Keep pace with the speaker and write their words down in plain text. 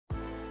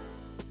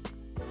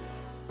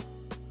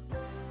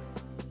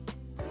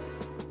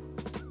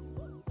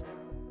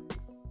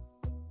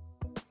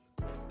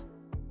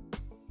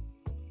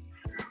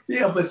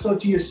Yeah, but so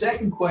to your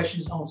second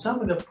question on some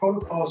of the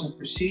protocols and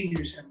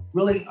procedures and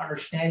really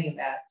understanding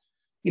that,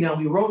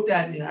 we wrote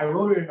that, and I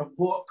wrote it in a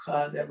book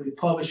that we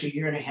published 1.5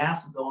 years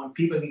ago, and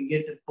people can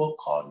get the book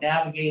called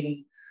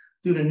Navigating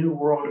Through the New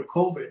World of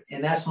COVID.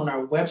 And that's on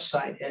our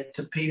website at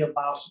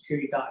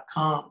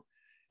tapedabiosecurity.com.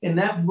 And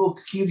that book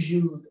gives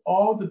you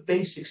all the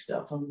basic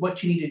stuff on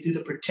what you need to do to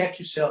protect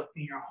yourself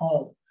in your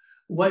home.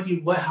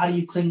 How do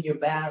you clean your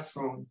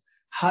bathroom?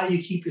 How do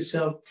you keep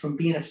yourself from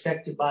being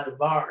affected by the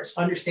virus?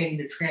 Understanding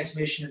the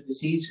transmission of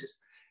diseases.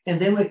 And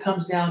then when it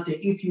comes down to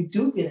if you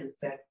do get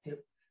infected,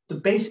 the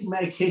basic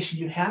medication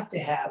you have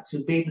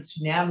to be able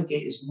to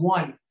navigate is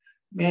one,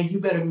 man, you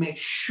better make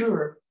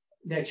sure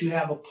that you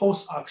have a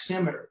pulse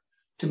oximeter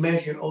to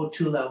measure your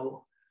O2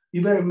 level.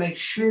 You better make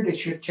sure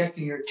that you're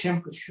checking your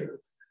temperature.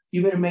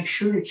 You better make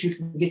sure that you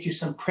can get you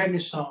some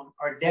prednisone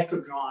or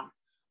Decadron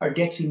or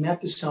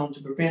dexamethasone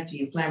to prevent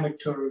the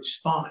inflammatory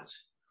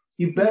response.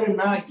 You better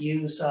not be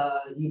using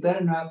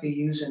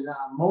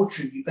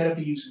Motrin. You better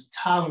be using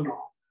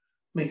Tylenol,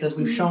 because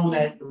we've shown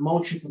that the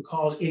Motrin can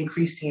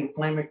increase the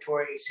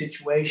inflammatory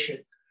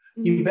situation.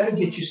 You better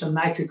get you some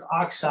nitric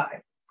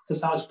oxide,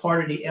 because I was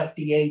part of the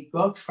FDA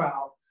drug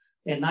trial.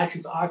 And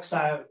nitric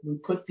oxide, we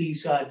put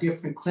these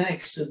different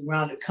clinics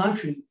around the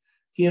country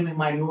giving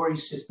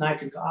minorities this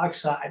nitric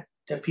oxide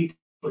that people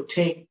would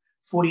take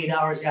 48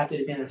 hours after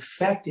they've been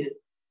infected.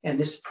 And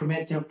this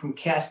prevent them from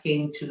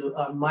cascading to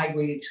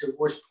migrating to the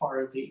worst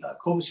part of the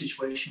COVID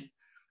situation.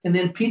 And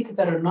then people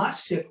that are not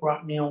sick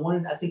right now,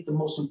 I think the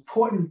most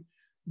important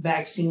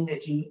vaccine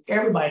that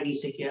everybody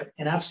needs to get,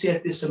 and I've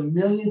said this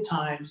 1,000,000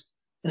 times,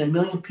 and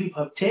 1,000,000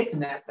 people have taken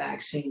that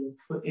vaccine,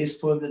 is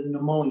for the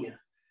pneumonia.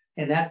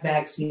 And that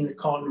vaccine is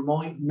called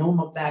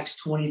Pneumovax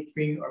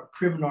 23 or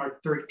Prevnar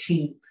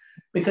 13,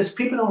 because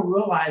people don't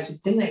realize the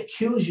thing that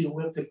kills you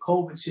with the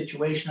COVID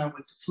situation or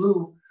with the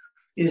flu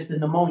is the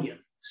pneumonia.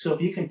 So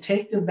if you can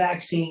take the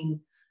vaccine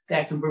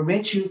that can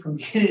prevent you from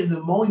getting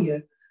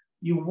pneumonia,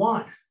 you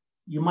won.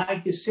 You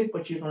might get sick,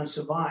 but you're going to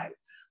survive.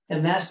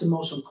 And that's the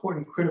most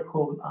important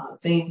critical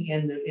thing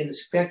in the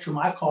spectrum.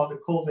 I call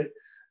the COVID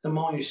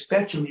pneumonia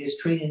spectrum, is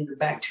treating the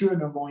bacterial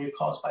pneumonia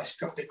caused by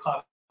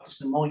Streptococcus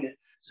pneumonia.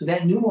 So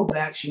that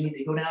Pneumovax, you need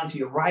to go down to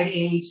your Rite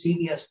Aid,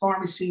 CVS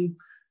pharmacy,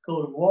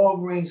 go to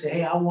Walgreens, say,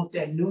 hey, I want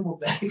that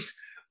Pneumovax.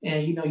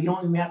 And you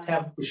don't even have to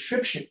have a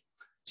prescription.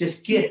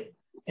 Just get it.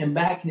 And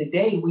back in the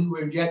day, we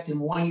were injecting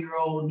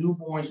 1-year-old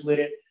newborns with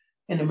it.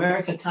 And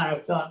America kind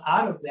of fell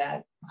out of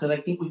that because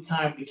I think we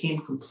kind of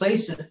became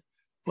complacent.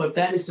 But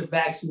that is the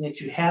vaccine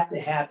that you have to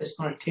have that's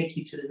going to take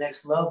you to the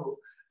next level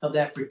of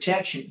that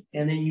protection.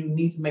 And then you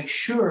need to make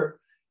sure,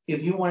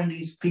 if you're one of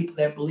these people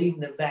that believe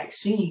in the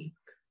vaccine,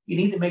 you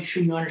need to make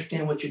sure you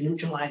understand what your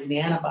neutralizing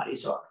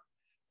antibodies are.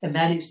 And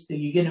that is that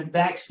you get a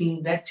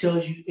vaccine that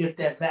tells you if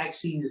that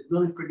vaccine is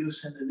really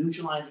producing the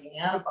neutralizing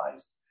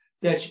antibodies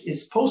that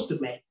it's supposed to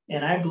make.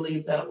 And I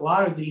believe that a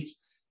lot of these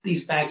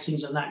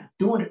vaccines are not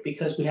doing it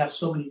because we have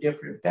so many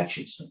different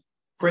infections,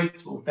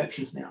 breakthrough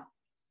infections now.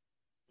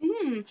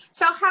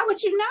 So how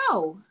would you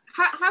know?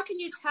 How can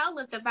you tell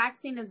if the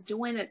vaccine is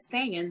doing its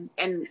thing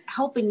and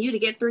helping you to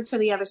get through to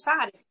the other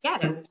side if you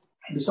get it?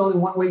 There's only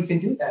one way you can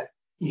do that.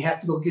 You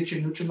have to go get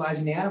your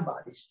neutralizing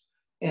antibodies.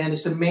 And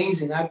it's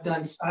amazing. I've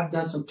done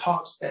some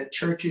talks at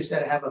churches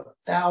that have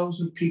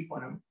 1,000 people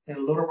in them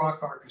in Little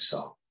Rock,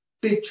 Arkansas,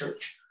 big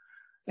church.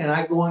 And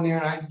I go in there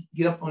and I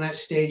get up on that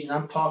stage and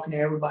I'm talking to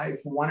everybody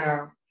for 1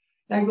 hour.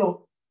 And I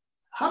go,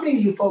 how many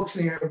of you folks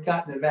in here have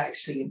gotten the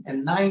vaccine?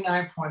 And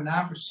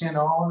 99.9% of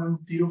all of them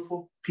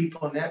beautiful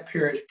people in that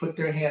parish put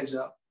their hands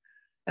up.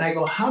 And I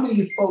go, how many of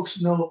you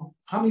folks know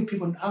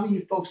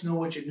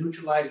what your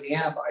neutralizing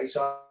antibodies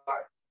are?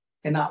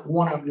 And not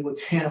one of them knew what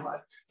the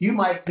antibodies. You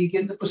might be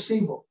getting the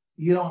placebo.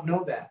 You don't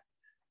know that.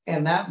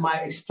 And that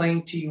might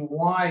explain to you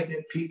why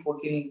that people are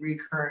getting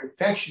recurrent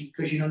infection,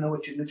 because you don't know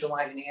what your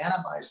neutralizing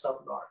antibodies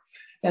levels are.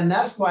 And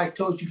that's why I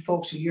told you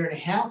folks 1.5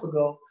 years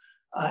ago,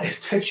 is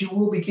that you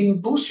will be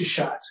getting booster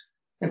shots.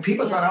 And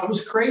people thought I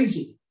was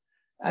crazy.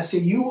 I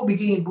said, you will be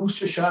getting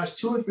booster shots,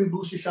 2 or 3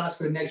 booster shots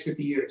for the next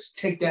 50 years.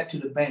 Take that to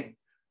the bank.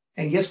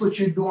 And guess what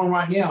you're doing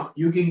right now?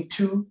 You're getting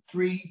 2,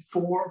 3,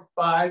 4,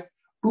 5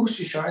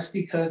 booster shots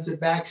because the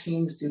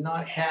vaccines do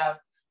not have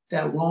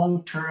that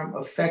long-term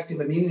effective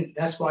immunity.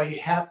 That's why you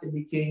have to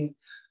be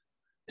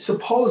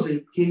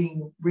supposedly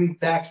getting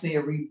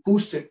re-vaccinated,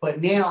 re-boosted.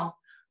 But now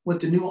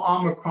with the new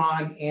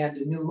Omicron and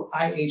the new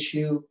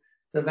IHU,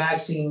 the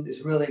vaccine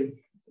is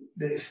really,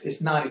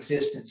 it's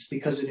non-existent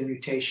because of the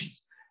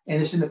mutations. And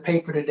it's in the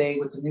paper today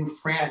with the new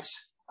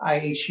France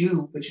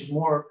IHU, which is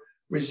more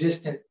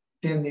resistant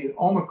than the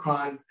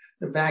Omicron.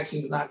 The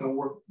vaccine is not going to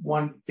work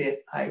one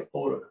bit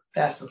iota.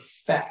 That's a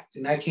fact.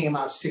 And that came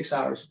out 6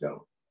 hours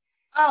ago.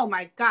 Oh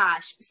my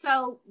gosh.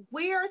 So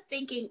we're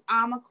thinking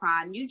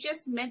Omicron. You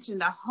just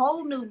mentioned a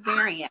whole new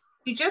variant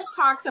You just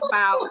talked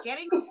about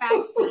getting the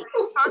vaccine.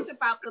 You talked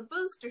about the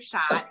booster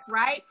shots,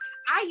 right?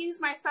 I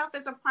use myself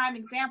as a prime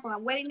example.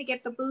 I'm waiting to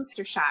get the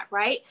booster shot,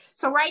 right?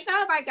 So right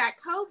now, if I got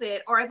COVID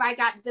or if I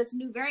got this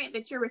new variant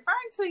that you're referring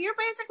to, you're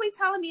basically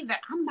telling me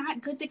that I'm not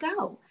good to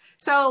go.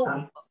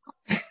 So,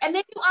 and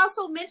then you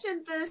also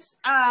mentioned this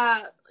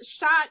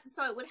shot,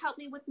 so it would help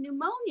me with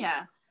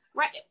pneumonia,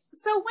 right?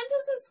 So when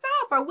does it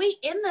stop? Are we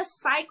in the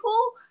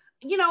cycle,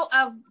 you know,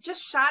 of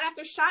just shot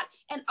after shot?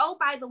 And oh,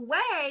 by the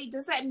way,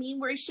 does that mean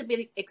we should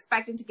be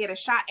expecting to get a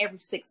shot every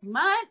 6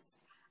 months?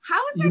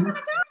 How is that going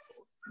to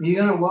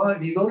go? Well,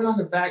 if you go down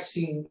the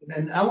vaccine,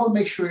 and I want to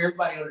make sure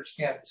everybody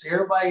understands this.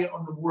 Everybody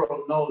on the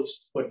world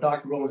knows what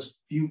Dr. Roman's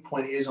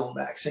viewpoint is on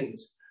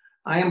vaccines.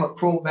 I am a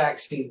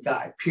pro-vaccine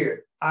guy,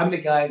 period. I'm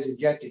the guy who's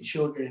injecting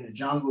children in the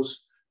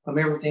jungles from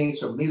everything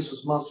from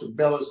measles, mumps,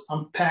 rubella.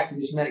 I'm packing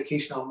this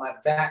medication on my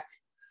back,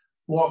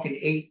 walking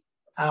 8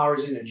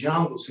 hours in the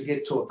jungles to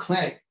get to a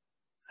clinic.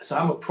 So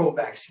I'm a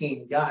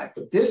pro-vaccine guy.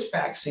 But this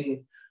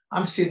vaccine,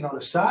 I'm sitting on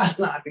the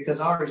sideline because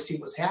I already see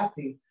what's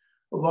happening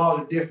with all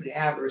the different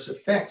adverse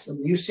effects.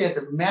 And you said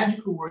the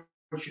magical word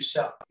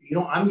yourself. You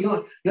don't have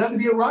to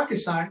be a rocket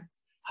scientist.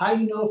 How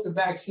do you know if the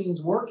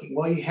vaccine's working?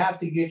 Well, you have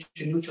to get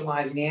your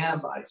neutralizing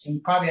antibodies. And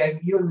you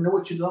don't even know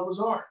what your levels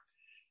are.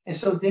 And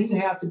so then you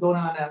have to go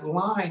down that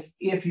line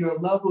if your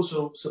levels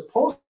are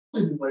supposed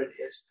to be what it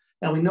is.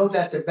 And we know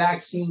that the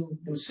vaccine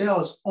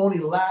themselves only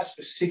last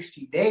for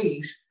 60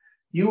 days.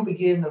 You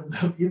begin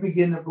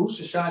the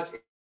booster shots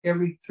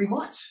every 3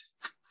 months,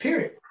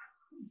 period.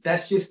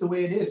 That's just the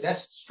way it is.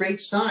 That's straight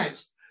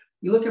science.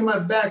 You look at my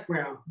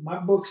background. My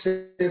book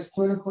says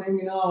clinical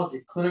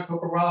immunology, clinical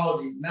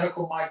virology,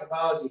 medical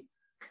microbiology.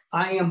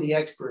 I am the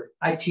expert.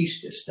 I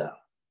teach this stuff.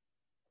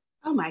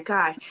 Oh my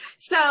God.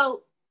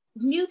 So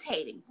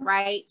mutating,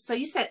 right? So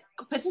you said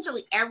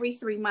potentially every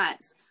 3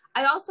 months.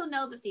 I also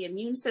know that the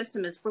immune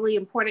system is really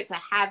important to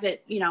have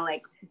it, you know,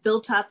 like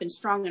built up and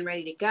strong and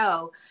ready to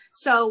go.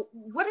 So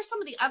what are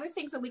some of the other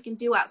things that we can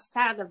do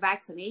outside of the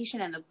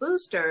vaccination and the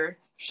booster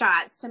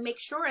shots to make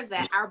sure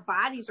that our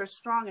bodies are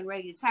strong and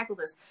ready to tackle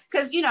this?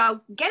 Because, you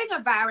know, getting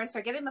a virus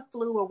or getting the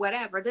flu or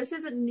whatever, this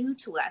isn't new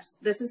to us.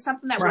 This is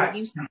something that we're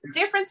used to. The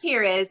difference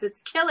here is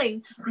it's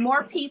killing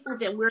more people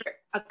than we're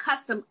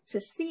accustomed to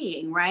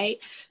seeing, right?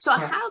 So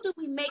how do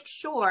we make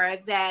sure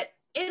that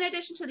in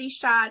addition to these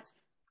shots,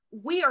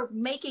 we are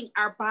making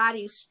our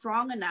bodies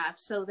strong enough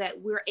so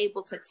that we're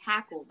able to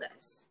tackle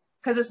this?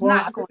 Because it's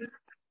not going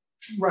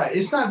right.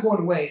 It's not going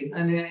away.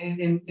 And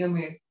I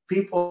mean,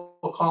 people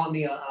are calling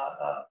me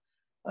a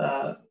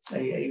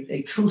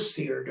truth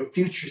seer, the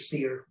future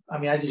seer. I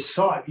mean, I just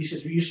saw it.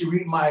 You should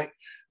read my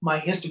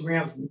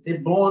Instagrams. They're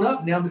blowing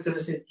up now because I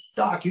said,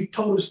 Doc, you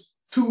told us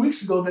 2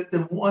 weeks ago that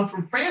the one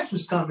from France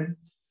was coming,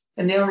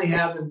 and they only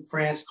have in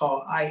France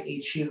called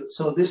IHU.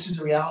 So this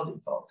is reality,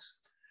 folks.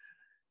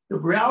 The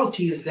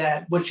reality is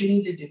that what you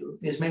need to do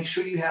is make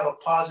sure you have a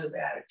positive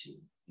attitude.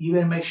 You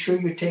got to make sure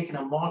you're taking a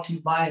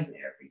multivitamin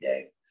every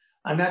day.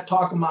 I'm not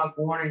talking about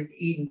going and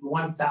eating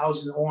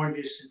 1,000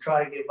 oranges and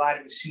try to get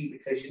vitamin C,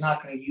 because you're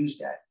not going to use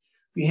that.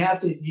 You have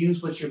to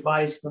use what your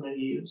body's going to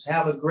use.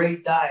 Have a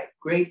great diet,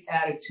 great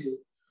attitude,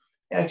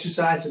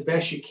 exercise the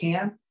best you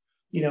can.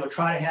 You know,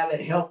 try to have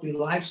that healthy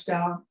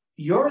lifestyle.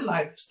 Your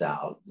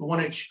lifestyle, the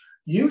one that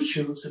you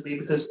choose to be,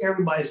 because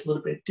everybody's a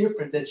little bit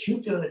different, that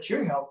you feel that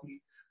you're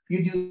healthy.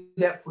 You do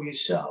that for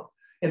yourself.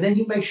 And then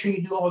you make sure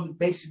you do all the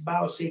basic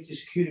biosafety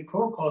security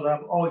protocols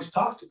I've always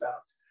talked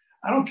about.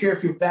 I don't care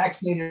if you're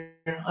vaccinated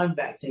or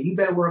unvaccinated. You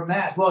better wear a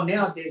mask. Well,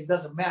 nowadays it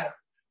doesn't matter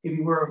if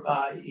you wear.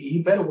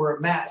 You better wear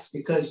a mask,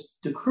 because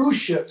the cruise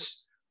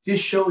ships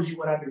just shows you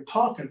what I've been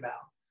talking about.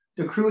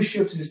 The cruise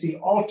ships is the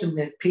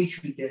ultimate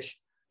petri dish.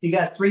 You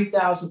got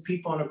 3,000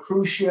 people on a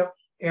cruise ship.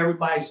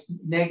 Everybody's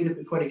negative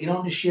before they get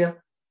on the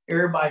ship.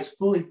 Everybody's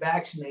fully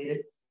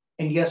vaccinated.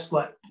 And guess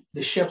what?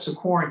 The ships are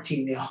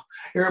quarantined now.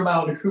 Everybody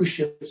on the cruise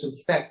ship is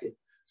infected.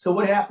 So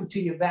what happened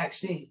to your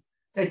vaccine?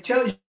 That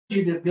tells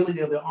you the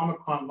ability of the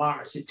Omicron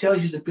virus. It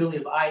tells you the ability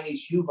of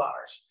IHU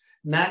virus.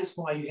 And that is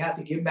why you have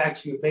to get back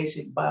to your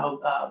basic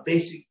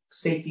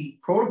safety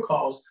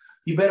protocols.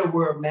 You better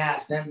wear a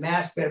mask. That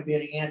mask better be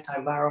an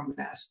antiviral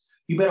mask.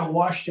 You better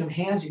wash them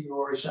hands of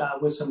yours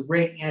with some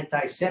great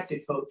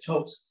antiseptic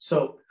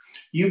soap.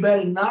 You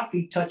better not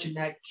be touching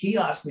that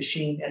kiosk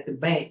machine at the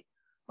bank,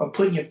 or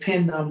putting your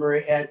PIN number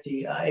at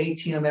the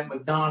ATM at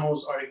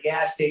McDonald's or the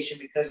gas station,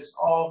 because it's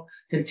all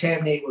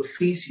contaminated with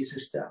feces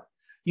and stuff.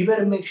 You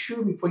better make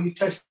sure before you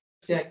touch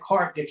that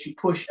cart that you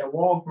push at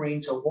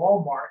Walgreens or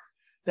Walmart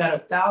that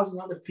 1,000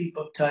 other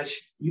people touch.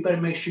 You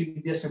better make sure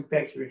you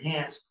disinfect your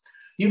hands.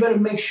 You better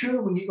make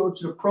sure when you go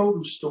to the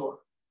produce store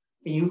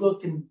and you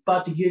look and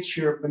about to get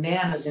your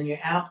bananas and your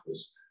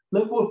apples,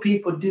 look what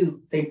people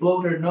do. They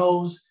blow their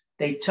nose,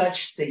 they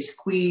touch, they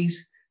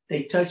squeeze,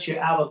 they touch your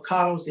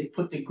avocados, they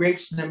put the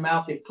grapes in their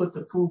mouth, they put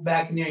the food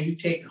back in there, and you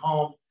take it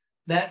home.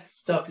 That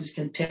stuff is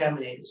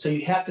contaminated. So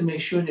you have to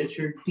make sure that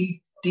you're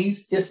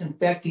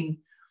disinfecting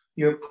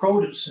your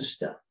produce and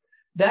stuff.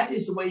 That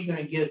is the way you're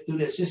going to get through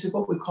this. This is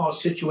what we call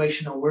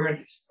situational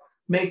awareness.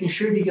 making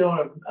sure you get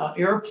on an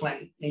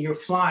airplane and you're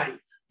flying,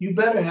 you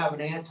better have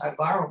an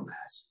antiviral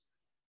mask.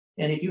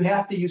 And if you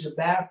have to use a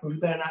bathroom, you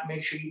better not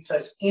make sure you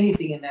touch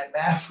anything in that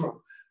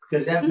bathroom,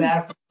 because that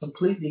bathroom is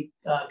completely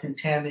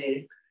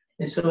contaminated.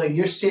 And so if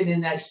you're sitting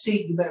in that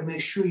seat, you better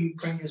make sure you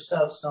bring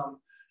yourself some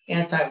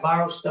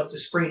antiviral stuff to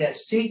spray that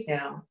seat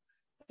down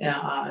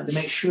to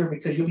make sure,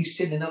 because you'll be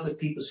sitting in other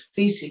people's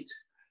feces.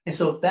 And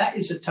so that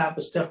is the type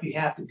of stuff you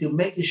have to do,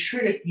 making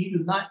sure that you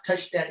do not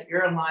touch that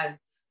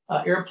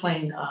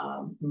airplane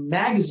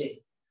magazine.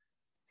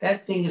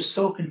 That thing is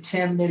so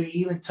contaminated,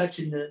 even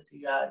touching the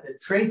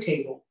tray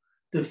table,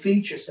 to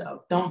feed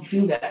yourself. Don't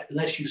do that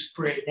unless you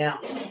spray it down.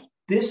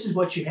 This is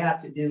what you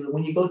have to do. And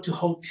when you go to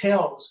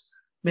hotels,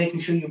 making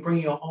sure you bring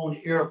your own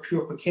air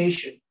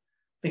purification,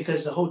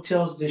 because the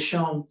hotels, they're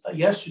shown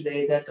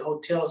yesterday that the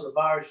hotels, the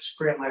virus is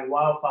spreading like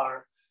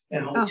wildfire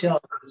in hotels.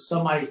 Oh.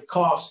 Somebody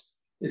coughs,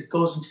 it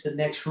goes into the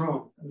next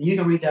room. You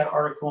can read that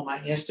article on my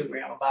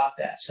Instagram about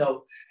that.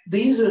 So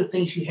these are the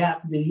things you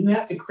have to do. You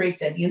have to create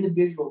that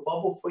individual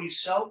bubble for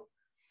yourself.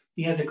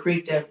 You have to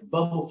create that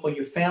bubble for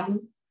your family.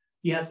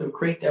 You have to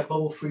create that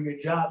bubble for your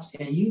jobs.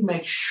 And you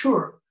make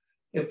sure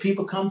if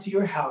people come to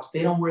your house,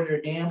 they don't wear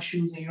their damn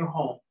shoes in your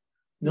home.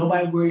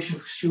 Nobody wears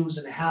your shoes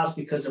in the house,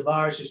 because the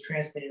virus is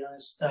transmitted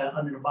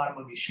under the bottom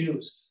of your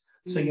shoes.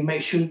 So you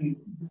make sure you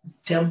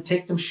tell them to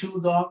take them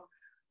shoes off,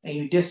 and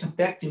you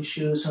disinfect them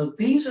shoes. So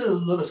these are the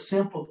little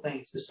simple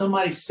things. If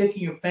somebody's sick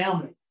in your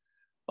family,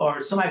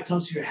 or somebody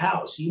comes to your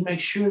house, you make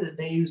sure that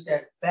they use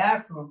that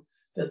bathroom,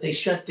 that they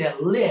shut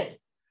that lid.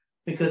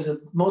 Because if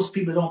most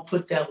people don't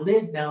put that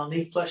lid down,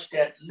 they flush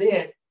that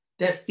lid,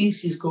 that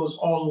feces goes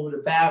all over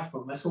the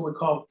bathroom. That's what we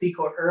call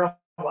fecal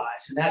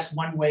aerolized. And that's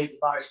one way the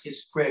virus gets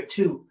spread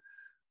too.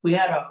 We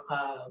had a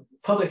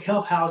public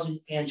health housing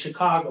in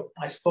Chicago.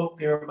 I spoke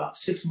there about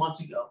 6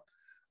 months ago.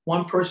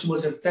 One person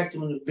was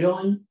infected in the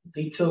building.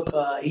 He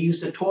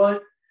used the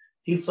toilet.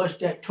 He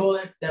flushed that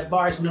toilet. That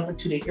virus went up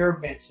into the air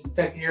vents,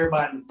 infected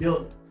everybody in the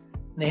building.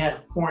 And they had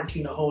to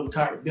quarantine the whole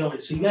entire building.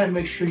 So you got to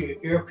make sure your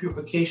air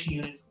purification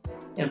unit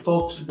and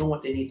folks are doing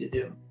what they need to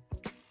do.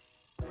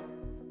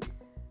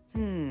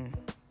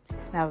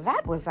 Now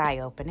that was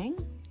eye-opening.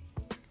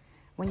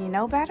 When you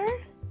know better,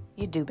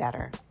 you do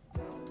better.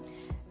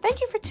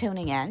 Thank you for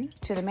tuning in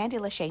to the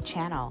MandyLashé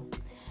channel.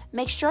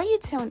 Make sure you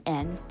tune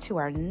in to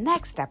our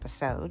next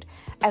episode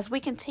as we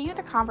continue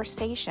the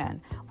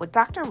conversation with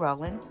Dr.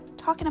 Rowland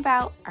talking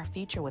about our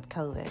future with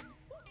COVID.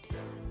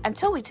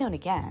 Until we tune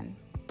again,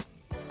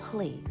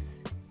 please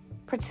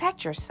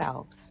protect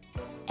yourselves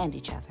and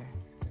each other.